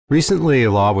Recently,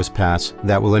 a law was passed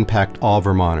that will impact all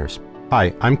Vermonters.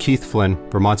 Hi, I'm Keith Flynn,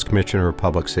 Vermont's Commissioner of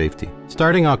Public Safety.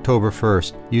 Starting October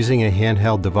 1st, using a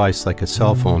handheld device like a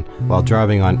cell phone while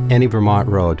driving on any Vermont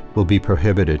road will be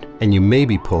prohibited, and you may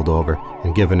be pulled over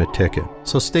and given a ticket.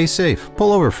 So stay safe.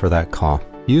 Pull over for that call.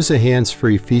 Use the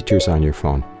hands-free features on your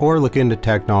phone, or look into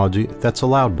technology that's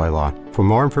allowed by law. For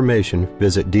more information,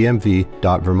 visit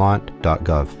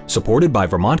dmv.vermont.gov. Supported by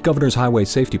Vermont Governor's Highway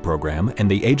Safety Program and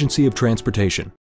the Agency of Transportation.